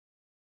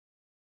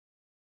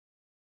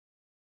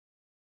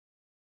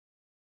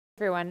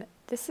Everyone,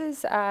 this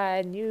is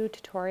a new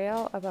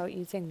tutorial about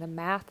using the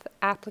math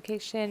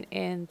application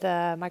in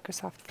the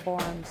Microsoft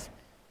Forms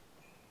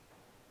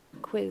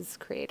quiz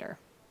creator.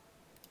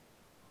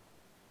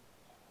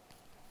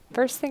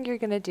 First thing you're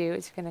going to do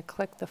is you're going to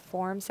click the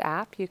Forms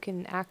app. You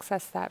can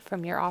access that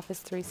from your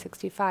Office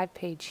 365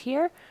 page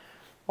here,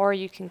 or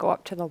you can go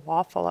up to the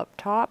waffle up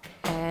top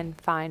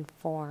and find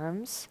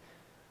Forms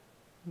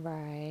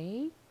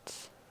right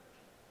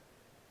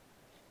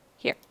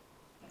here.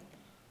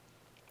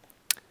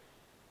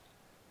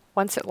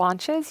 Once it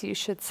launches, you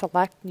should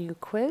select New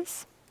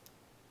Quiz.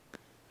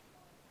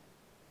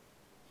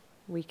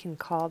 We can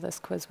call this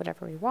quiz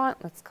whatever we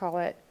want. Let's call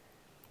it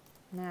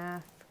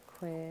Math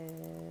Quiz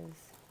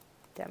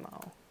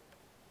Demo.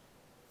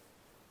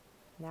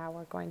 Now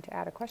we're going to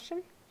add a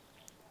question.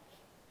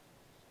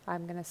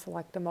 I'm going to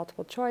select a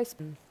multiple choice.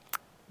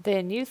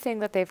 The new thing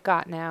that they've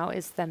got now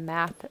is the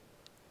math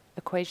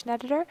equation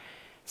editor.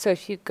 So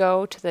if you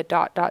go to the ...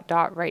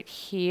 right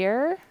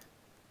here,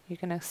 you're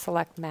going to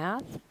select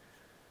math.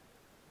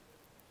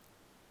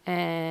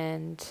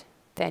 And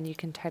then you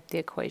can type the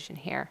equation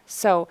here.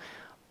 So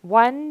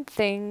one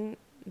thing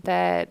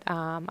that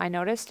I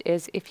noticed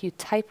is if you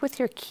type with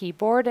your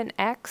keyboard an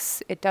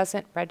X, it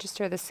doesn't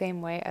register the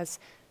same way as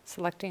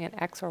selecting an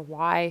X or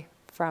Y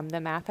from the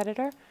math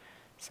editor.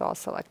 So I'll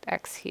select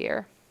X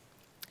here.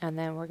 And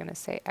then we're going to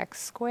say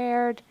X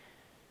squared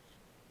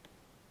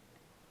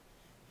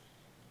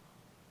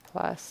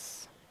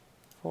plus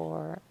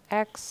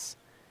 4X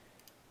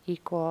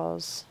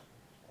equals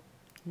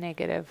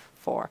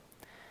 -4.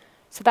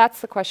 So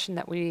that's the question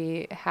that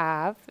we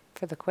have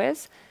for the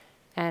quiz,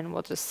 and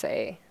we'll just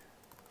say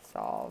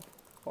solve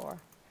for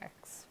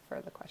X for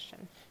the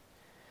question.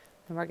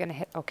 And we're going to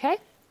hit OK.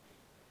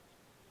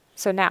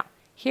 So now,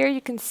 here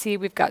you can see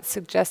we've got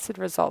suggested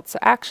results. So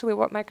actually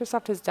what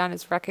Microsoft has done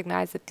is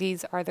recognize that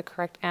these are the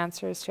correct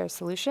answers to our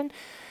solution.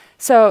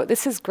 So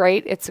this is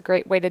great. It's a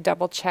great way to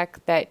double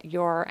check that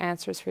your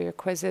answers for your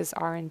quizzes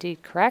are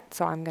indeed correct.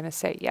 So I'm going to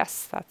say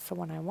yes, that's the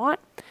one I want.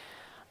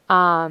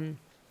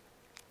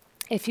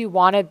 If you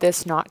wanted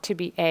this not to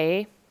be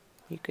A,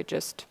 you could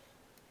just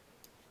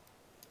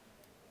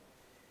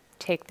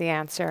take the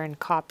answer and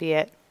copy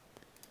it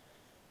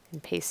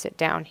and paste it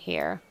down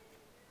here.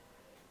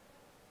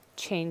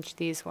 Change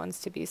these ones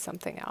to be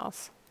something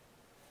else.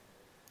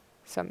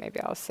 So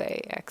maybe I'll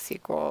say X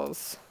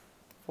equals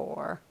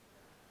 4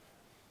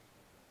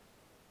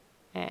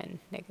 and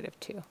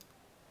 -2.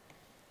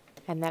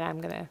 And then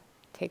I'm going to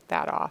take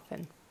that off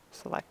and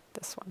select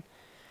this one.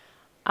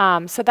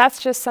 So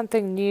that's just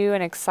something new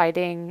and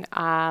exciting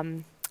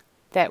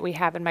that we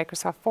have in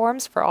Microsoft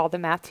Forms for all the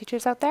math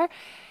teachers out there.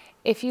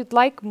 If you'd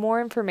like more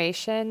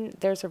information,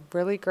 there's a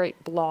really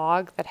great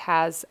blog that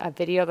has a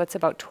video that's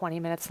about 20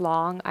 minutes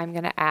long. I'm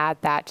going to add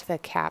that to the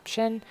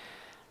caption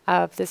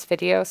of this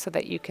video so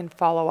that you can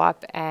follow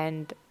up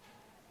and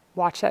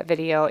watch that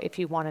video if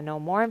you want to know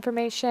more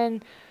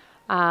information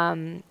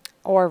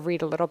or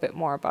read a little bit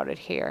more about it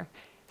here.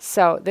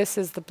 So this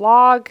is the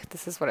blog,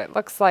 this is what it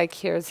looks like,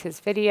 here's his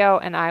video,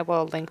 and I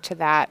will link to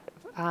that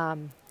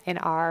in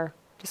our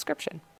description.